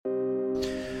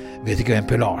Vet ikke hvem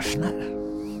Per Larsen er?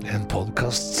 En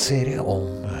podcastserie om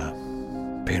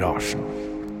Per Larsen.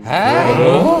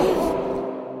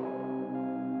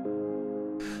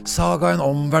 Sagaen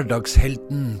om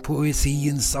hverdagshelten,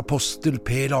 poesiens apostel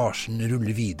Per Larsen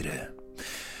ruller videre.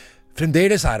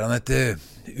 Fremdeles er han et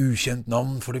ukjent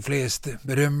navn for de fleste.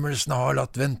 Berømmelsen har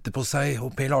latt vente på seg,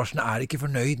 og Per Larsen er ikke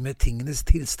fornøyd med tingenes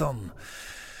tilstand.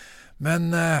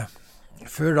 Men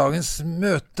før dagens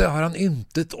møte har han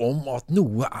yntet om at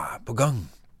noe er på gang.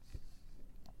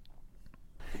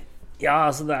 Ja,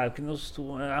 altså det er jo ikke noe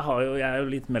stor... Jeg er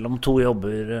jo litt mellom to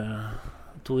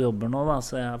jobber nå da,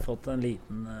 så jeg har fått en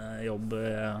liten jobb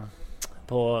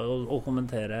på å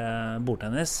kommentere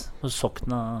bordtennis på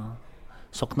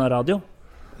Sokna radio.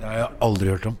 Det har jeg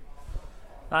aldri hørt om.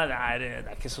 Nei, det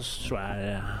er ikke så svær,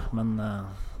 men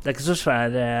det er ikke så svær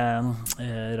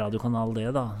radiokanal det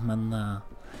da, men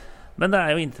det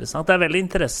er jo interessant. Det er veldig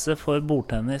interesse for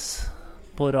bordtennis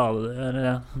på radio.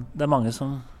 Det er mange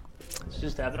som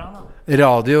synes det er bra da.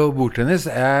 Radio og bordtennis,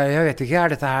 jeg vet ikke, er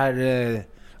dette her...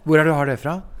 Hvor er det du har det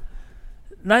fra?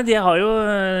 Nei, jeg har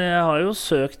jo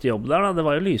søkt jobb der da. Det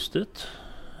var jo lyst ut.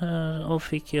 Og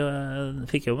fikk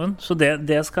jobben. Så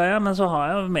det skal jeg, men så har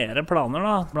jeg jo mer planer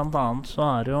da. Blant annet så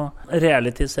er det jo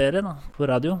reality-serie da, på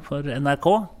radio for NRK.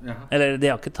 Ja. Eller de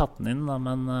har ikke tatt den inn da,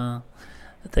 men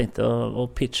jeg tenkte å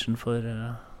pitche den for...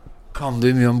 Kan du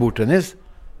mye om bordtennis?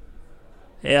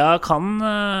 Jeg kan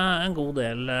en god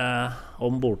del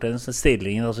om bordtennis,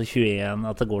 stillingen, altså 21,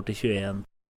 at det går til 21.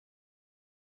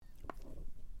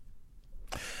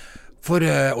 For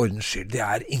ordens skyld, det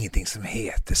er ingenting som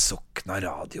heter Sokna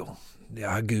radio. Jeg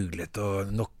har googlet, og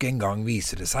nok en gang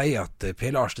viser det seg at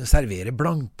Per Larsen serverer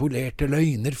blankpolerte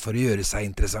løgner for å gjøre seg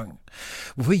interessant.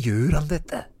 Hvorfor gjør han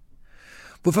dette?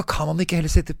 Hvorfor kan han ikke heller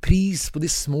sette pris på de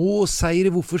små seire?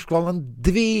 Hvorfor skal han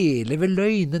dvele ved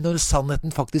løgner når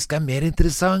sannheten faktisk er mer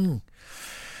interessant?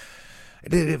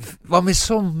 Eller hva med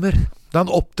sommer, da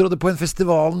han opptrådde på en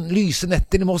festivalen Lyse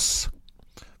netter i Moss?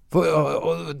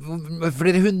 Og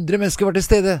flere hundre mennesker var til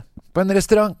stede på en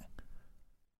restaurant.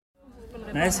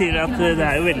 Nei, jeg sier at det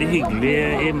er jo veldig hyggelig.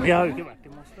 Jeg har jo ikke vært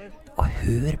i Moss der. Og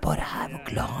hør bare her hvor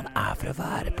glad han er for å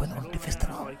være på en ordentlig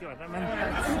festival.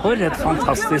 For et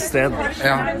fantastisk sted.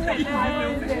 Ja.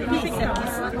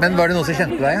 Men var det noen som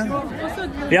kjente deg igjen?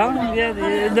 Ja,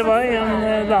 det var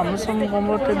en dame som kom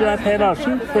bort til, du er Per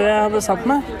Larsen, før jeg hadde satt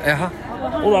meg. Jaha.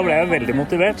 Og da ble jeg veldig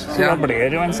motivert, så da ble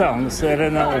det jo en seanse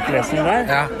eller en opplesning der.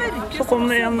 Ja. Så kom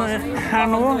det en her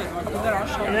nå,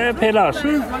 Per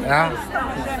Larsen. Ja,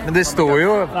 men det står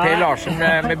jo Per Larsen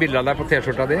med bildet av deg på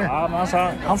t-skjorta di. Ja, men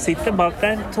han sitter bak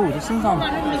der, Thoresen, han.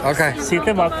 Ok.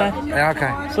 Sitter bak der. Ja, ok.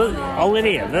 Så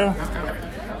allerede,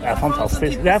 det er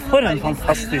fantastisk. Det er for en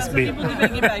fantastisk by.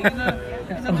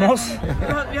 Moss.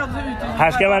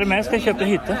 Her skal jeg være med, skal jeg kjøpe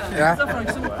hytte. Ja.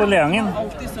 På Leangen.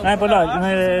 Nei, på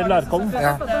Larkollen.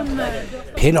 Ja.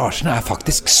 Per Larsen er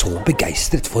faktisk så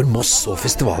begeistret for Moss og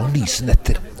festivalen Lyse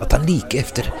netter at han like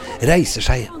efter reiser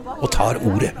seg og tar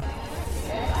ordet.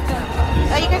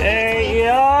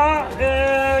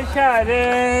 Kjære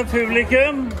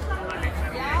publikum.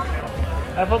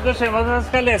 Jeg har fått beskjed om at jeg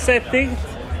skal lese et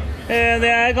dikt.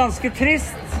 Det er ganske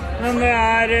trist, men det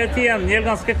er til gjengjeld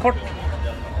ganske kort.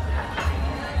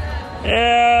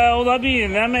 Og da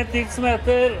begynner jeg med et dikt som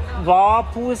heter Hva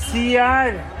poesi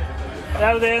er. Det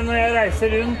er jo det når jeg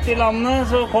reiser rundt i landet,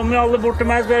 så kommer jo alle bort til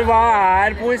meg og spør, hva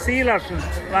er poesi, Larsen?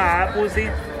 Hva er poesi?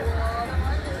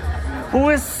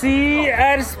 Poesi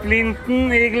er splinten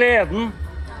i gleden.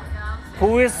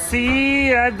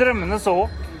 Poesi er drømmenes åk.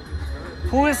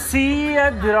 Poesi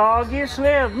er drag i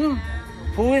sleden.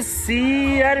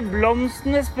 Poesi er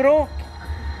blomstenes språk.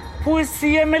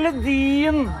 Poesi er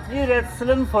melodien i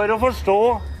redselen for å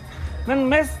forstå. Men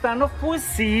mest er nok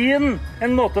poesien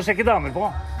en måte å sjekke damer på.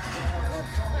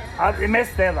 Ja,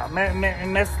 mest det da,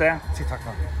 mest det. Si takk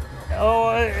da. Og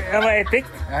det var et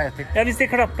dikt? Ja, et dikt. Ja, hvis de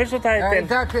klapper så tar jeg et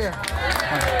til. Takk.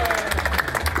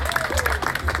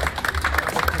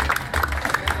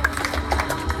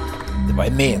 Det var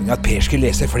meningen at Per skulle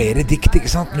lese flere dikt, ikke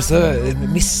sant? Men så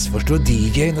misforstod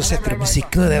DJ-en og setter opp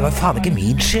musikken, og det var faen ikke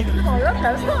min skyld.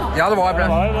 Ja, det var applaus.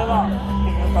 Det var jo det da.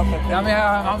 Ja, men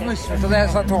han misforstod det,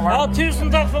 sa Thomas. Ja, tusen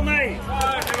takk for meg!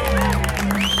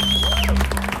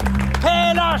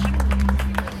 Per Larsen!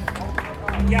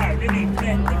 Jævlig liten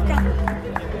etikk, da.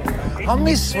 Han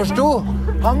misforstod.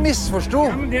 Ja, men det skulle du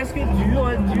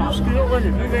skulle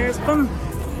ordne det, Espen.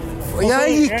 Og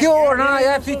jeg gikk i årene,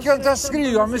 jeg fikk jo til å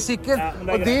skru av musikken,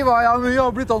 og de var, ja, men jeg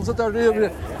har blitt ansatt der.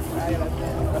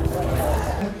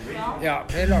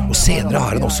 Og senere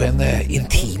har han også en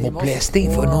intimopplesning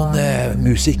for noen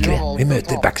musikere vi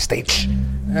møter backstage.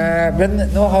 Men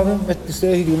nå har vi møtt disse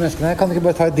hyggelige menneskene her. Kan du ikke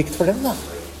bare ta et dikt for dem da?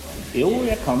 Jo,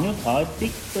 jeg kan jo ta et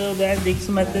dikt. Det et dikt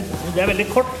som heter... Det veldig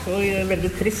kort og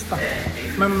veldig trist da.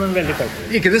 Men veldig kort.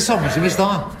 Ikke det samme som i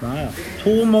sted. Nei, ja.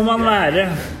 To må man være.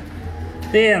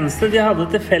 Det eneste de hadde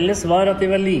til felles var at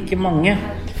de var like mange.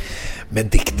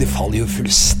 Men diktet faller jo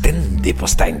fullstendig på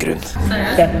steingrunn.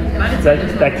 Det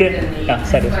er ikke... Ja,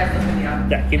 seriøst.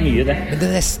 Det er ikke mye det. Men det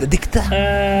neste diktet?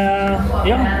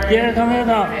 Ja, det kan jeg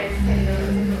da.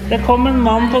 Det kom en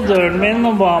mann på døren min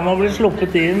og ba om å bli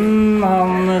sluppet inn.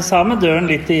 Han sa med døren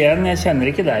litt igjen: jeg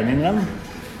kjenner ikke deg, min venn.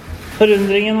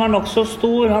 Forundringen var nok så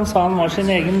stor. Han sa han var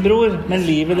sin egen bror. Men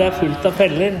livet det er fullt av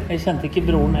feller. Jeg kjente ikke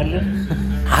broren heller.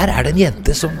 Her er det en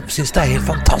jente som synes det er helt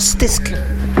fantastisk.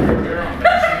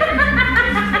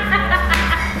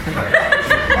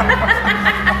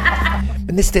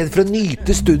 Men i stedet for å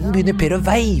nyte stunden begynner Per å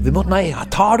veive mot meg. Jeg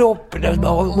tar det opp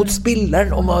mot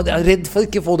spilleren og er redd for å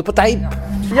ikke få det på teip.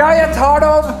 Ja, jeg tar det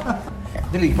opp!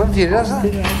 Det ligger på en firer, altså.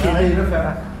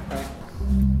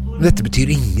 Men dette betyr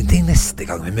ingenting neste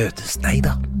gang vi møtes. Nei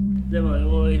da. Det var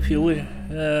jo i fjor.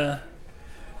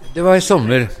 Det var i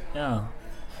sommer. Ja.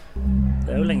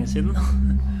 Det er jo lenge siden.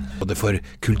 Både for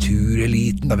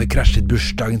kultureliten da vi krasjet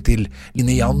bursdagen til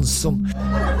Line Jansson.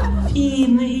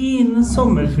 Fine Ine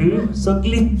sommerfugl, så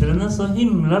glitrende, så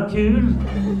himla kul.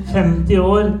 50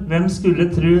 år, hvem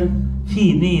skulle tro?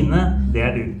 Fine Ine, det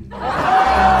er du.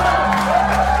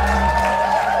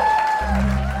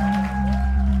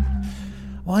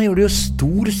 Og han gjorde jo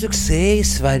stor suksess i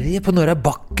Sverige på Norra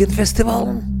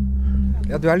Bakken-festivalen.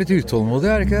 Ja, du er litt utålmodig,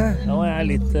 er det ikke det? Ja, jeg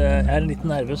er litt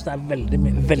nervøs. Det er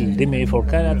veldig mye folk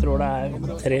her. Jeg tror det er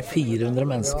 300-400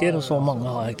 mennesker, og så mange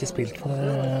har jeg ikke spilt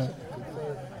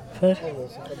før.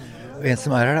 En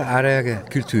som er her, er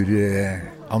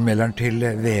kulturanmelderen til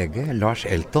VG, Lars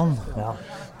Elton. Ja.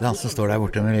 Det er han som står der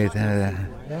borte med litt...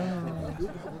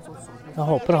 Jeg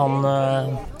håper han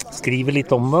skriver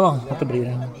litt om det, da. At det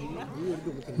blir en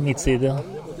midtside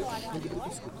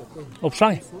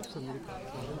oppslag.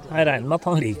 Jeg regner med at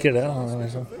han liker det.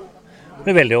 Han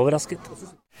blir veldig overrasket.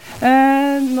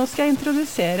 Nå skal jeg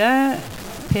introdusere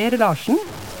Per Larsen,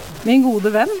 min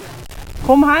gode venn.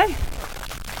 Kom her.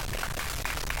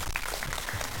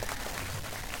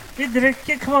 Vi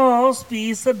drikker kva og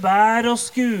spiser bær og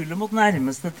skule mot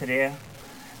nærmeste tre.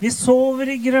 Vi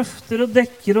sover i grøfter og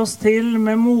dekker oss til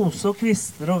med mose og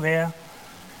kvister og ved.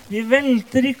 Vi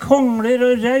velter i kongler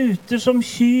og rauter som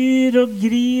kyr og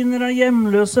griner av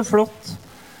hjemløse flott.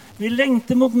 Vi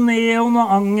lengter mot neon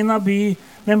og angen av by,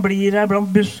 men blir her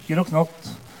blant busker og knott.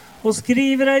 Og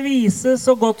skriver ei vise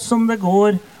så godt som det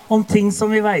går, om ting som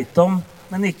vi vet om,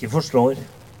 men ikke forstår.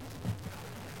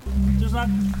 Tusen takk.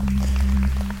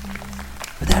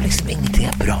 Men det er liksom ingenting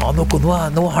er bra nok, og nå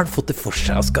har han fått det for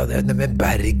seg. Med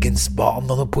Bergensbanen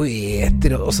og noen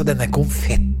poeter, og så denne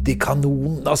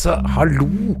konfettikanonen. Altså, hallo!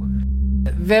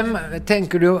 Hvem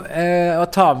tenker du å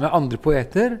ta med andre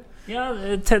poeter? Ja,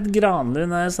 Ted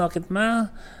Granlund har jeg snakket med.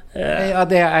 Ja,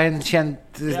 det er en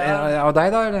kjent av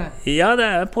deg da, eller? Ja, det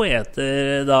er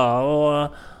poeter da,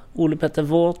 og Ole Petter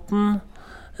Våten,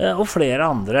 og flere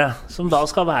andre, som da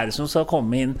skal være som skal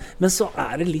komme inn. Men så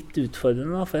er det litt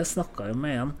utfordrende da, for jeg snakket jo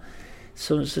med en,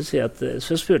 så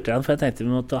spurte jeg han, for jeg tenkte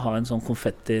vi måtte ha en sånn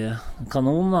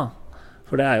konfettikanon da,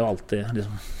 for det er jo alltid,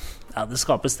 liksom, ja, det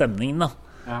skaper stemning da.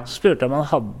 Ja. Så spurte jeg om han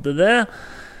hadde det,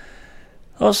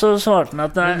 og så svarte han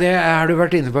at nei. Det har du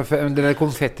vært inne på, den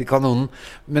konfettikanonen.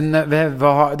 Men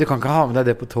du kan ikke ha med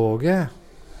deg det på toget?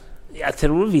 Jeg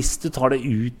tror hvis du tar det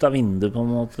ut av vinduet på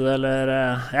en måte, eller...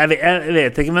 Jeg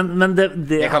vet ikke, men det...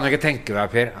 Jeg kan jo ikke tenke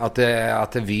meg, Per,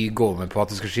 at vi går med på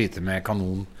at du skal skyte med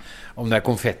kanon. Om det er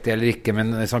konfetti eller ikke,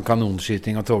 men sånn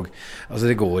kanonskyting og tog. Altså,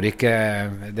 det går ikke...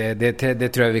 Det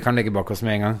tror jeg vi kan legge bak oss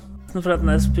med en gang. For at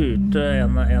når jeg spurte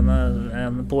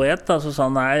en poet da, så sa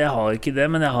han, nei, jeg har ikke det,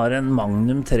 men jeg har en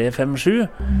Magnum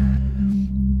 357.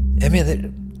 Jeg mener,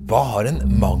 hva har en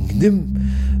Magnum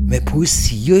med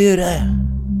poesi å gjøre?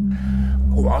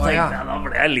 Og da tenkte jeg, da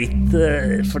ble jeg litt,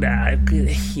 for det er jo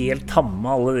ikke helt tamme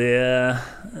alle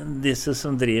disse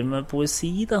som driver med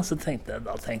poesi da, så tenkte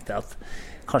jeg at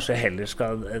kanskje jeg heller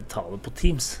skal ta det på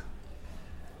Teams.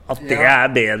 At det er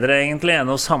bedre egentlig enn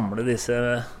å samle disse...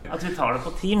 At vi tar det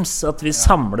på Teams, at vi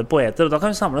samler poeter, og da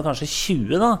kan vi samle kanskje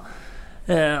 20 da,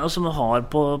 og som vi har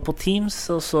på Teams,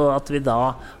 og så at vi da,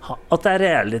 at det er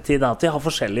reality da, at vi har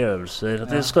forskjellige øvelser,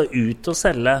 at vi skal ut og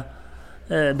selge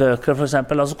bøker for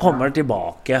eksempel, og så kommer det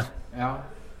tilbake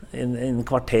innen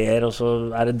kvarter, og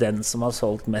så er det den som har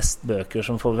solgt mest bøker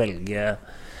som får velge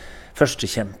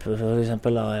førstekjempe for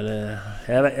eksempel da, eller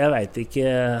jeg vet ikke...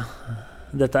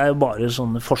 Dette er jo bare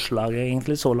sånne forslag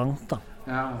egentlig så langt da.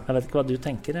 Jeg vet ikke hva du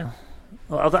tenker, ja.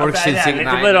 At Folk det synes ikke,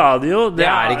 reality på radio, det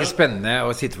er ikke spennende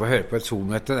å sitte og høre på et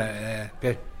Zoom-møte,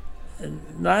 Per.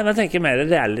 Nei, men jeg tenker mer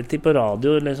reality på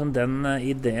radio, liksom den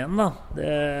ideen da.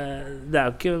 Det har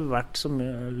jo ikke vært så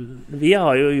mye. Vi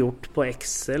har jo gjort på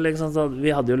Excel, liksom, så vi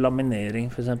hadde jo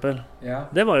laminering for eksempel. Ja.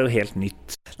 Det var jo helt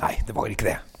nytt. Nei, det var ikke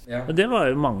det. Ja. Men det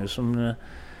var jo mange som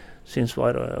syntes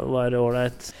var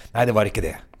ordentlig. Nei, det var ikke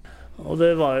det. Og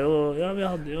det var jo, ja, vi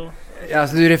hadde jo... Ja,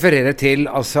 så du refererer til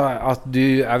altså, at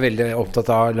du er veldig opptatt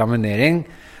av laminering,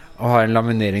 og har en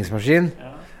lamineringsmaskin. Ja.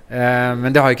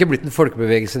 Men det har ikke blitt en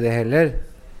folkebevegelse det heller.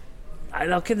 Nei,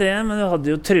 det var ikke det, men vi hadde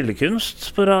jo tryllekunst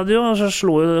på radio, og så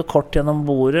slo jo kort gjennom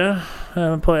bordet.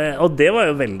 Og det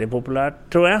var jo veldig populært,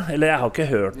 tror jeg. Eller jeg har ikke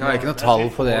hørt Jeg har ikke noe tall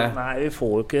på det. Nei, vi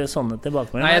får jo ikke sånne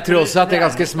tilbakemeldinger. Nei, jeg tror også at det er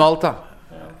ganske smalt da.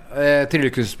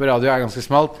 Tryllekunst på radio er ganske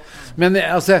smalt. Men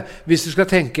altså, hvis du skal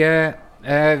tenke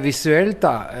visuelt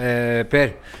da,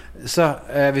 Per, så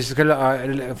hvis du skal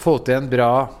få til en bra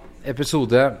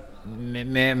episode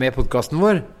med podcasten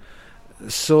vår,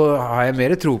 så har jeg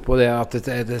mer tro på det at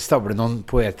det stabler noen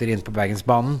poeter inn på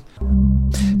Bergensbanen.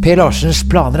 Per Larsens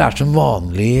planer er som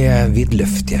vanlig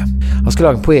vidløftige. Han skal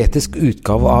lage en poetisk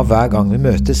utgave av hver gang vi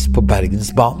møtes på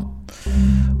Bergensbanen,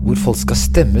 hvor folk skal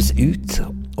stemmes ut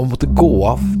og måtte gå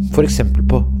av, for eksempel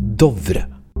på Dovre.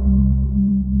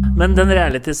 Men den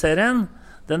reality-serien,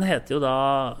 den heter jo da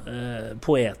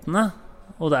Poetene,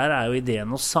 og der er jo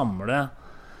ideen å samle,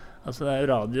 altså det er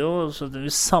jo radio, så vi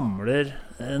samler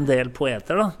en del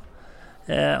poeter da,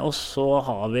 og så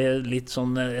har vi litt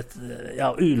sånn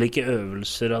ulike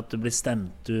øvelser, at du blir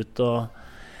stemt ut, og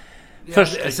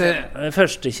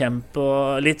førstekjempe,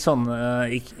 og litt sånn,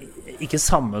 ikke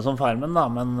samme som Farmen da,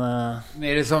 men...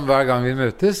 Mer som hver gang vi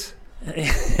møtes?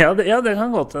 Ja, det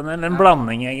kan godt hende, eller en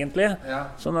blanding egentlig. Ja.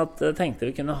 Sånn at jeg tenkte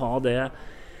vi kunne ha det.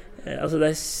 Altså det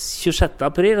er 26.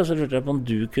 april, og så lurte jeg på om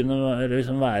du kunne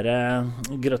liksom være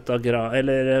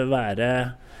eller være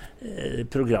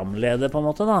programleder på en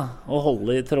måte da, og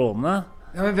holde i trådene.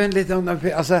 Ja, men vent litt,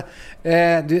 altså,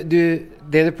 det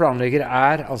du planlegger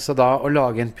er altså da å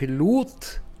lage en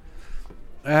pilot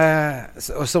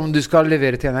som du skal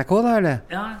levere til NRK da, eller?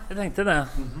 Ja, jeg tenkte det.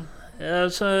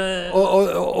 Så,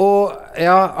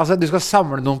 ja, altså du skal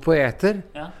samle noen poeter.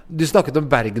 Ja. Du snakket om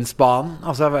Bergensbanen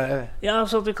altså, ja,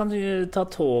 så at vi kan ta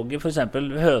toget for eksempel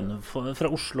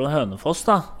fra Oslo og Hønefoss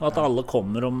da, og at alle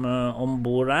kommer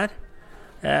ombord der,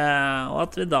 og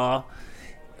at vi da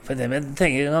for det vi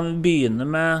tenker vi kan begynne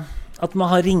med at man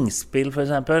har ringspill for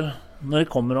eksempel når de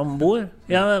kommer ombord.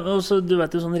 Ja, og så, du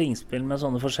vet jo sånn ringspill med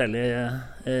sånne forskjellige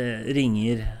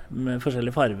ringer med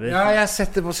forskjellige farver. Ja, jeg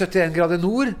setter på 71 grader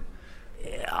nord.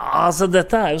 Ja, altså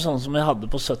dette er jo sånn som vi hadde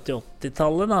på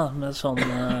 70-80-tallet da, med sånn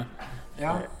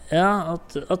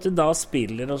at du da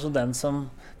spiller også den som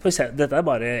dette er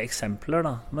bare eksempler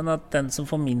da, men at den som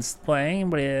får minst poeng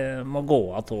må gå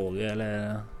av toget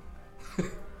eller...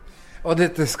 Og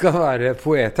dette skal være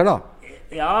poeter da?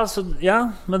 Ja,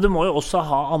 men du må jo også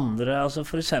ha andre, altså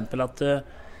for eksempel at du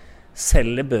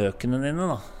selger bøkene dine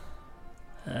da,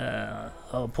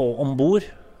 på ombord.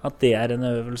 At det er en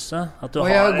øvelse. At du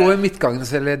jeg går i midtgangen og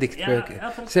selger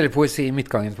diktbøker. Selger poesi i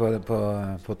midtgangen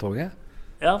på toget?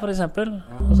 Ja, for eksempel.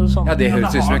 Altså, sånn. Ja, det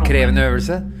høres ut som en krevende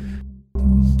øvelse.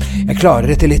 Jeg klarer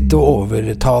etter litt å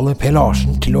overtale Per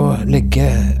Larsen til å legge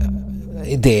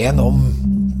ideen om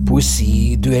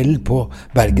poesiduell på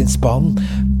Bergensbanen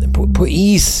på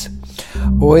is.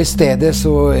 Og i stedet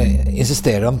så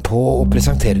insisterer han på å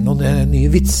presentere noen nye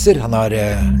vitser han har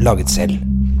laget selv.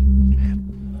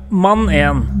 Mann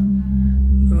 1.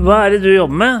 Hva er det du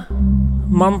jobber med?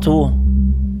 Mann 2.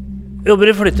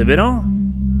 Jobber i flyttebyrå.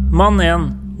 Mann 1.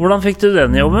 Hvordan fikk du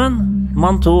den jobben?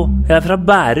 Mann 2. Jeg er fra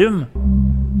Bærum.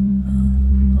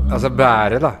 Altså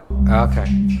Bære da. Ja, ok.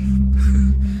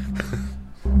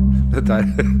 Det der.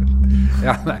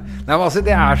 Ja, nei. Nei, men altså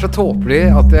det er så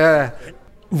tåpelig at det...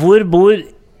 Hvor bor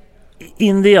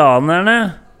indianerne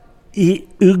i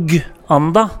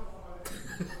Uganda?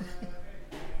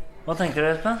 Hva tenker du,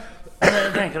 Espen?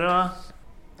 Tenker du hva?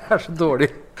 Det er så dårlig.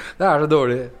 Det er så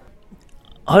dårlig.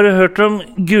 Har du hørt om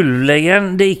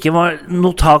gullleggeren det ikke var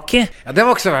noe tak i? Ja, det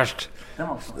var ikke så verst.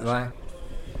 Nei.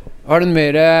 Har du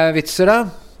mer vitser da?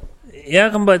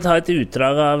 Jeg kan bare ta et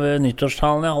utdrag av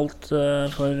nyttårstalen jeg holdt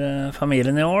for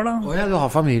familien i år da. Åja, du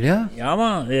har familie? Ja da.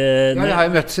 Jeg har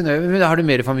jo møtt sin øve, men har du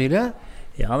mer familie?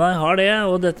 Ja da, jeg har det,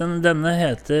 og denne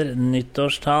heter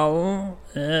nyttårstalen.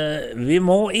 Vi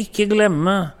må ikke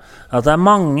glemme at det er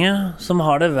mange som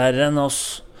har det verre enn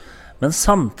oss, men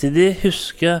samtidig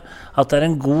huske at det er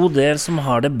en god del som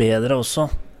har det bedre også.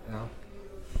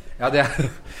 Ja, det er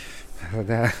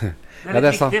det er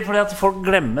viktig, fordi at folk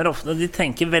glemmer ofte, de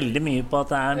tenker veldig mye på at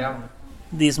det er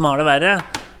de som har det verre.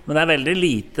 Men det veldig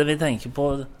lite vi tenker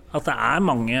på at det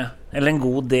mange, eller en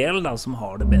god del da, som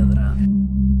har det bedre.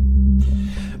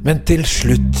 Men til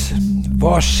slutt,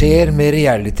 hva skjer med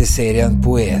reality-serien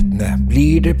Poetene?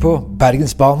 Blir det på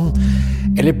Bergensbanen,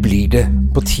 eller blir det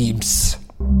på Teams?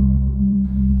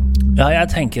 Ja,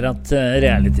 jeg tenker at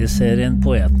reality-serien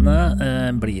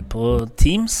Poetene blir på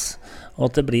Teams, og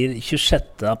at det blir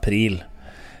 26. april.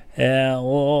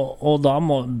 Og da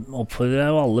oppfordrer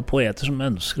jeg jo alle poeter som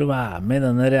ønsker å være med I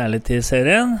denne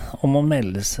reality-serien om å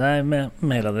melde seg med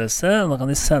mailadresse. Da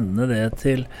kan de sende det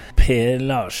til Per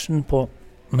Larsen på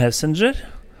Messenger.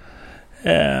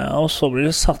 Og så blir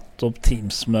det satt opp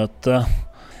Teams-møte.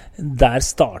 Der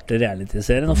starter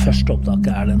reality-serien, og første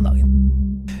opptaket den dagen.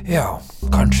 Ja,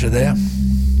 kanskje det.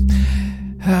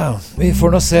 Ja, vi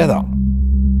får nå se da.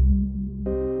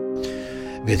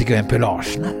 Vet ikke hvem Per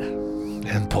Larsen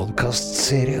En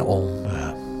podcastserie om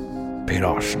Per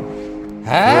Larsen.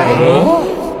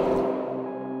 Hæ?